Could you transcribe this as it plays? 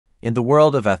In the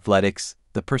world of athletics,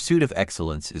 the pursuit of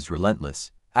excellence is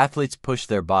relentless. Athletes push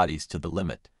their bodies to the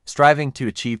limit, striving to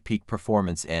achieve peak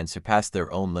performance and surpass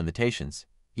their own limitations.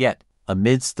 Yet,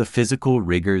 amidst the physical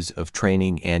rigors of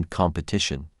training and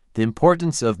competition, the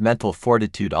importance of mental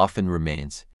fortitude often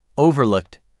remains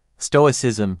overlooked.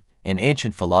 Stoicism, an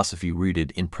ancient philosophy rooted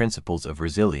in principles of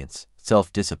resilience,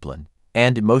 self-discipline,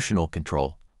 and emotional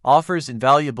control, offers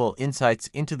invaluable insights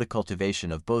into the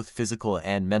cultivation of both physical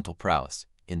and mental prowess.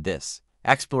 In this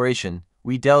exploration,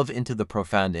 we delve into the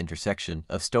profound intersection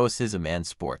of Stoicism and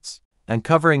sports,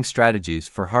 uncovering strategies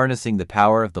for harnessing the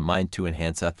power of the mind to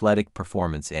enhance athletic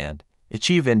performance and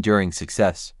achieve enduring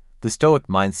success. The Stoic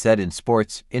mindset in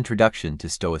sports. Introduction to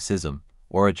Stoicism.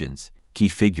 Origins. Key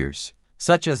figures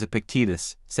such as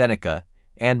Epictetus, Seneca,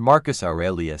 and Marcus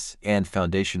Aurelius, and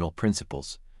foundational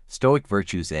principles. Stoic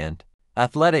virtues and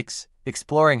athletics,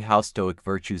 exploring how Stoic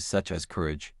virtues such as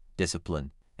courage,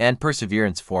 discipline, and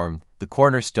perseverance form the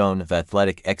cornerstone of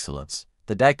athletic excellence.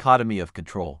 The dichotomy of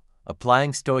control,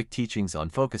 applying Stoic teachings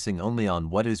on focusing only on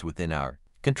what is within our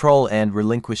control and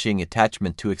relinquishing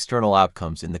attachment to external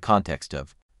outcomes in the context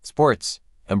of sports.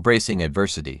 Embracing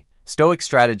adversity. Stoic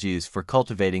strategies for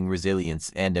cultivating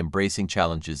resilience and embracing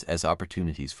challenges as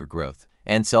opportunities for growth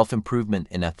and self-improvement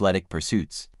in athletic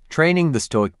pursuits. Training the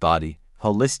Stoic body.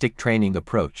 Holistic training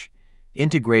approach,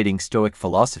 integrating Stoic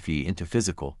philosophy into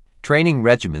physical training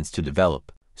regimens to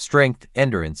develop strength,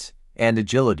 endurance, and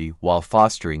agility while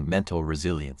fostering mental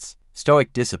resilience.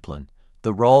 Stoic discipline,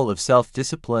 the role of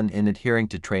self-discipline in adhering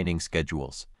to training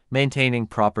schedules, maintaining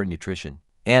proper nutrition,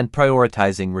 and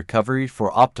prioritizing recovery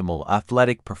for optimal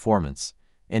athletic performance.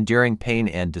 Enduring pain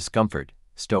and discomfort.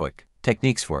 Stoic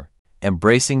techniques for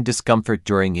embracing discomfort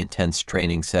during intense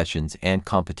training sessions and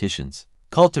competitions,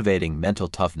 cultivating mental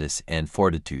toughness and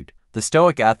fortitude. The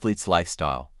Stoic athlete's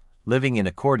lifestyle, living in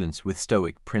accordance with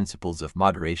Stoic principles of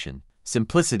moderation,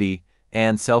 simplicity,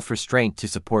 and self-restraint to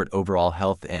support overall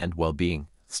health and well-being.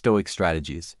 Stoic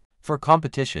strategies for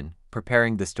competition.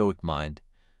 Preparing the Stoic mind.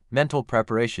 Mental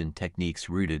preparation techniques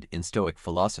rooted in Stoic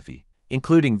philosophy,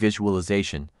 including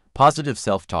visualization, positive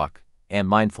self-talk, and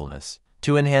mindfulness,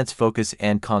 to enhance focus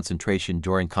and concentration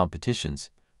during competitions.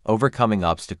 Overcoming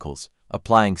obstacles,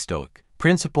 applying Stoic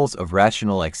principles of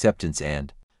rational acceptance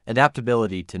and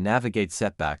adaptability to navigate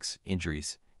setbacks,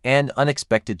 injuries, and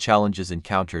unexpected challenges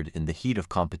encountered in the heat of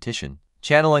competition.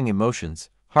 Channeling emotions,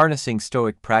 harnessing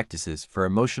Stoic practices for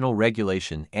emotional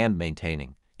regulation and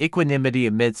maintaining equanimity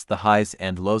amidst the highs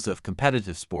and lows of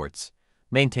competitive sports.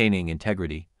 Maintaining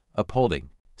integrity, upholding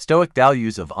Stoic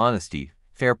values of honesty,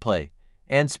 fair play,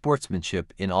 and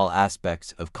sportsmanship in all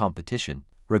aspects of competition,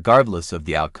 regardless of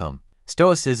the outcome.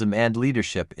 Stoicism and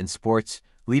leadership in sports.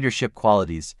 Leadership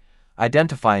qualities,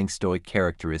 identifying Stoic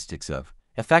characteristics of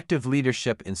effective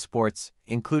leadership in sports,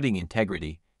 including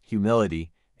integrity,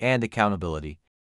 humility, and accountability.